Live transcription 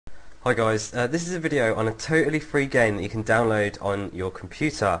Hi guys, this is a video on a totally free game that you can download on your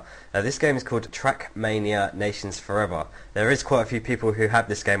computer. This game is called Trackmania Nations Forever. There is quite a few people who have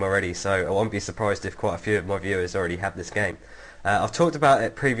this game already, so I won't be surprised if quite a few of my viewers already have this game. I've talked about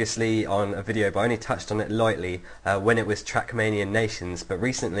it previously on a video, but I only touched on it lightly when it was Trackmania Nations, but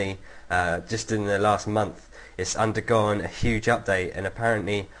recently, just in the last month, it's undergone a huge update, and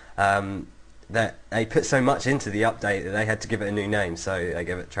apparently that they put so much into the update that they had to give it a new name, so they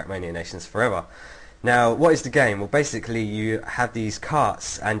gave it Trackmania Nations Forever. Now, what is the game? Well, basically you have these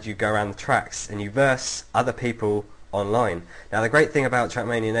carts and you go around the tracks and you verse other people online. Now, the great thing about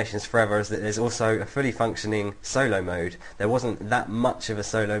Trackmania Nations Forever is that there's also a fully functioning solo mode. There wasn't that much of a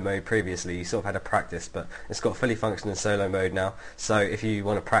solo mode previously. You sort of had to practice, but it's got fully functioning solo mode now. So if you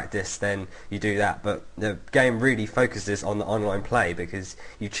want to practice, then you do that. But the game really focuses on the online play because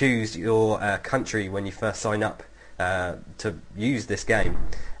you choose your country when you first sign up to use this game,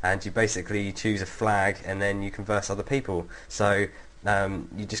 and you basically choose a flag and then you can verse other people. So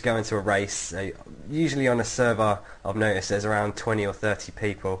you just go into a race. Usually on a server, I've noticed there's around 20 or 30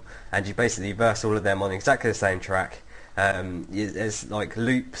 people, and you basically verse all of them on exactly the same track. There's like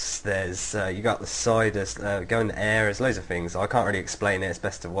loops, there's you go up the side, there's go in the air, there's loads of things. I can't really explain it, it's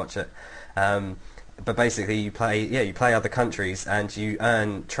best to watch it. But basically you play other countries and you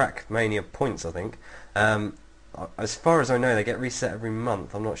earn Trackmania points, I think. As far as I know, they get reset every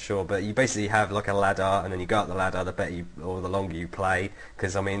month. I'm not sure, but you basically have like a ladder, and then you go up the ladder. The better you, or the longer you play,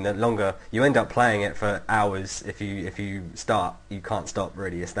 because I mean, the longer you end up playing it for hours. If you start, you can't stop.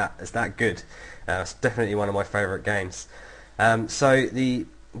 Really, it's that good. It's definitely one of my favourite games. So the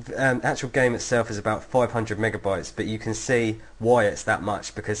actual game itself is about 500 megabytes, but you can see why it's that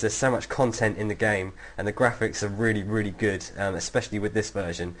much because there's so much content in the game, and the graphics are really good, especially with this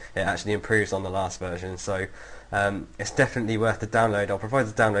version. It actually improves on the last version, so it's definitely worth the download. I'll provide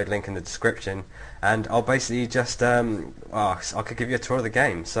the download link in the description, and I'll basically just I could give you a tour of the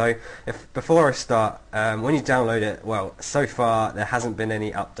game. So before I start, when you download it, well, so far there hasn't been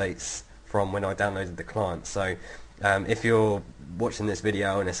any updates from when I downloaded the client, so if you're watching this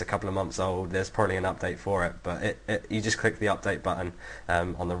video and it's a couple of months old, there's probably an update for it, but you just click the update button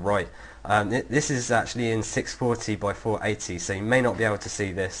on the right. This is actually in 640 by 480, so you may not be able to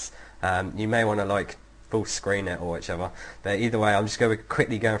see this. You may want to like full screen it or whichever, but either way, I'm just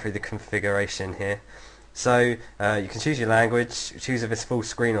quickly going through the configuration here. So you can choose your language, choose if it's full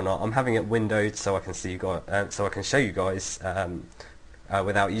screen or not. I'm having it windowed so I can see you guys, so I can show you guys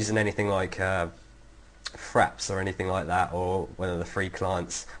without using anything like Fraps or anything like that, or one of the free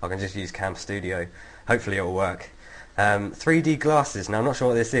clients. I can just use Cam Studio. Hopefully it will work. 3D glasses. Now I'm not sure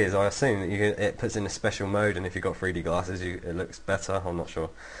what this is. I assume that it puts in a special mode, and if you've got 3D glasses it looks better. I'm not sure.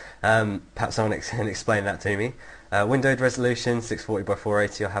 Perhaps someone can explain that to me. Windowed resolution 640 by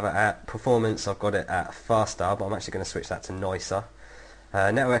 480 I have it at. Performance I've got it at faster, but I'm actually going to switch that to nicer.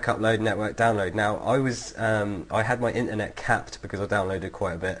 Network upload, network download. Now I had my internet capped because I downloaded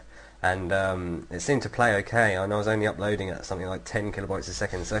quite a bit, and it seemed to play okay, and I was only uploading at something like 10 kilobytes a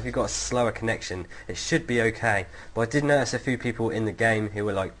second, so if you've got a slower connection it should be okay. But I did notice a few people in the game who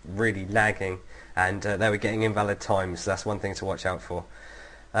were like really lagging, and they were getting invalid times, so that's one thing to watch out for.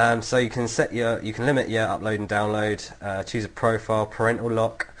 So you can limit your upload and download, choose a profile, parental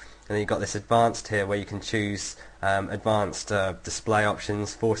lock, and then you've got this advanced here where you can choose advanced display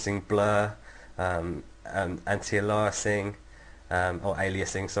options, forcing blur, anti-aliasing, or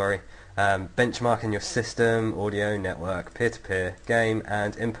aliasing, sorry, benchmarking your system, audio, network, peer-to-peer, game,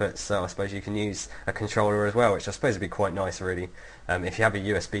 and inputs. So I suppose you can use a controller as well, which I suppose would be quite nice, really. If you have a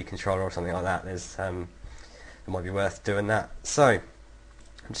USB controller or something like that, it might be worth doing that. So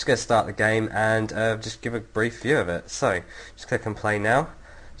I'm just going to start the game and just give a brief view of it. So just click and play now.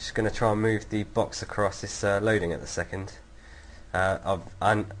 Just going to try and move the box across. It's loading at the second. I've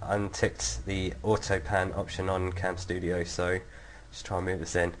unticked the auto pan option on Cam Studio, so just try and move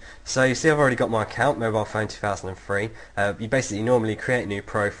this in. So you see I've already got my account, mobile phone 2003. You basically normally create a new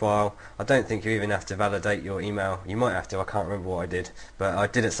profile. I don't think you even have to validate your email. You might have to, I can't remember what I did, but I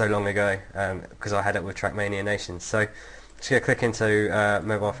did it so long ago because I had it with Trackmania Nations. So just going to click into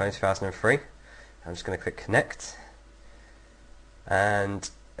mobile phone 2003. I'm just going to click connect, and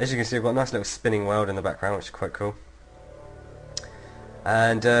as you can see I've got a nice little spinning world in the background, which is quite cool.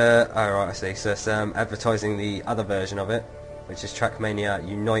 And alright, I see, so it's advertising the other version of it, which is Trackmania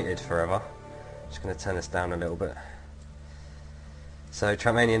United Forever. Just going to turn this down a little bit. So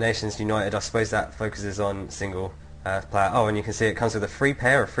Trackmania Nations United, I suppose that focuses on single player. Oh, and you can see it comes with a free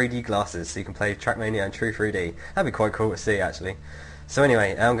pair of 3D glasses, so you can play Trackmania in true 3D. That'd be quite cool to see, actually. So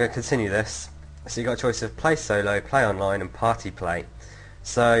anyway, I'm going to continue this. So you've got a choice of play solo, play online, and party play.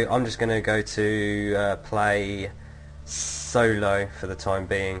 So I'm just going to go to play solo for the time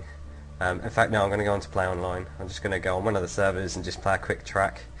being. In fact, no, I'm going to go on to play online. I'm just going to go on one of the servers and just play a quick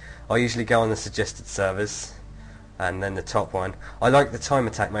track. I usually go on the suggested servers and then the top one. I like the time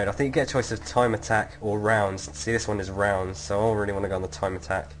attack mode. I think you get a choice of time attack or rounds. See, this one is rounds, so I really want to go on the time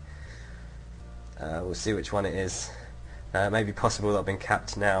attack. We'll see which one it is. It may be possible that I've been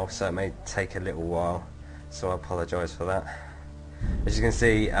capped now, so it may take a little while, so I apologise for that. As you can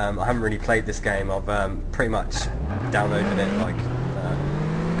see, I haven't really played this game. I've pretty much downloaded it like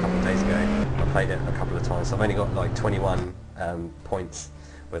a couple of days ago. I played it a couple of times, so I've only got like 21 points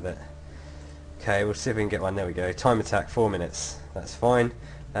with it. Okay, we'll see if we can get one. There we go. Time attack 4 minutes. That's fine.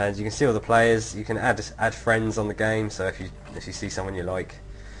 And you can see all the players. You can add friends on the game. So if you see someone you like,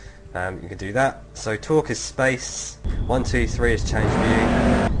 you can do that. So talk is space. 1, 2, 3 is change view.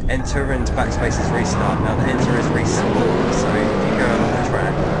 Enter and backspace is restart. Now the enter is respawn. So if you go along the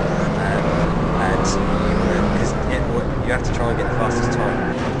track and you have to try and get the fastest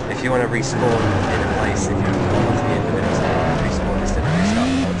time. If you want to respawn in a place, if you go on to the end of it, respawn instead of restart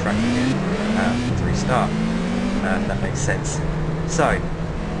the whole track again to restart. That makes sense. So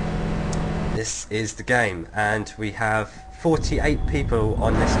this is the game, and we have 48 people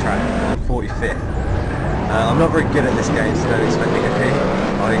on this track. I'm 45th. I'm not very good at this game, so don't expect me to be.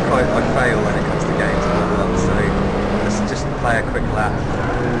 I fail when it comes to games and all that, so let's just play a quick lap.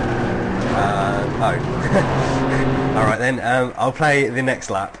 Alright then, I'll play the next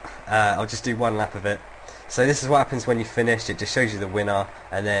lap. I'll just do one lap of it. So this is what happens when you finish. It just shows you the winner,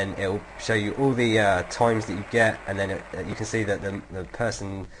 and then it'll show you all the times that you get, and then you can see that the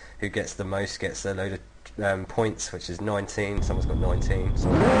person who gets the most gets a load of points, which is 19. Someone's got 19,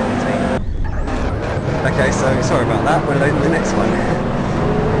 someone's got 19. Okay, so sorry about that. We'll load the next one.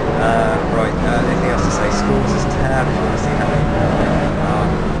 Right, anything else to say? Scores is tab if you want to see how many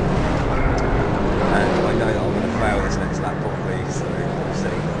and I know that I'm going to fail this next lap probably, so we'll see.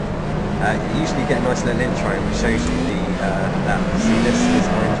 You usually get a nice little intro which shows you the lap. See, this is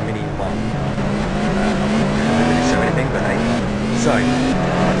Orange Mini 1. Doesn't really show anything, but hey. So,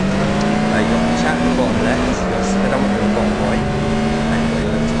 you've got the chat at the bottom left, you've got speedometer at the bottom right, and you've got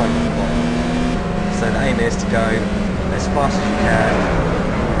your little time at the bottom. So the aim is to go as fast as you can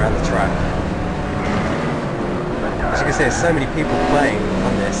around the track. As you can see, there's so many people playing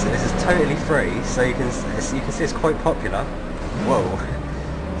on this. This is totally free, so you can see it's quite popular. Whoa,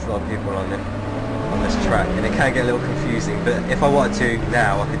 there's a lot of people on this track, and it can get a little confusing. But if I wanted to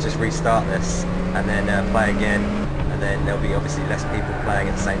now, I could just restart this and then play again, and then there'll be obviously less people playing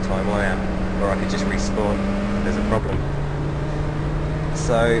at the same time I am, or I could just respawn if there's a problem.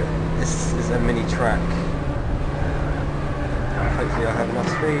 So this is a mini track. Hopefully I have enough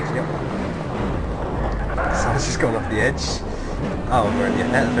speed. Yep. Someone's just gone off the edge. Oh, we're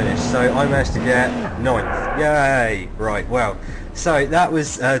at the finish. So I managed to get 9th. Yay! Right, well, so that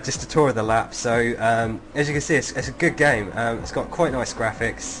was just a tour of the lap. So as you can see, it's a good game. It's got quite nice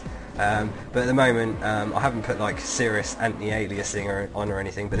graphics. But at the moment, I haven't put like serious anti-aliasing on or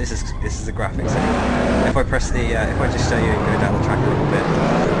anything. But this is the graphics. If I press the, if I just show you and go down the track a little bit,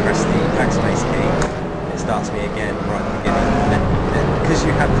 press the backspace key, it starts me again right at the beginning. Because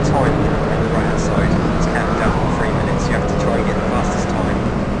you have the time on the right hand side, it's counting down for 3 minutes. You have to try and get the fastest time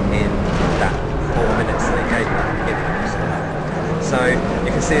in that 4 minutes that it gave me at the beginning. So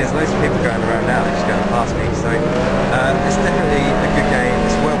you can see there's loads of people going around now, they're just going past me. So it's definitely a good game.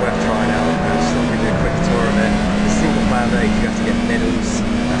 It's well worth trying out. Just thought we'd do a quick tour of it. The single player mode, you have to get medals.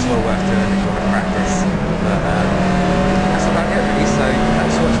 That's well worth doing if you want to practice. But that's about it really. So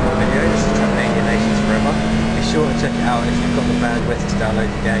thanks for watching my video. This is Trackmania Nations Forever. Be sure to check it out if you've got the bandwidth to download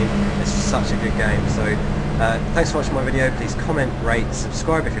the game. It's such a good game. So thanks for watching my video. Please comment, rate,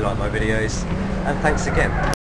 subscribe if you like my videos, and thanks again.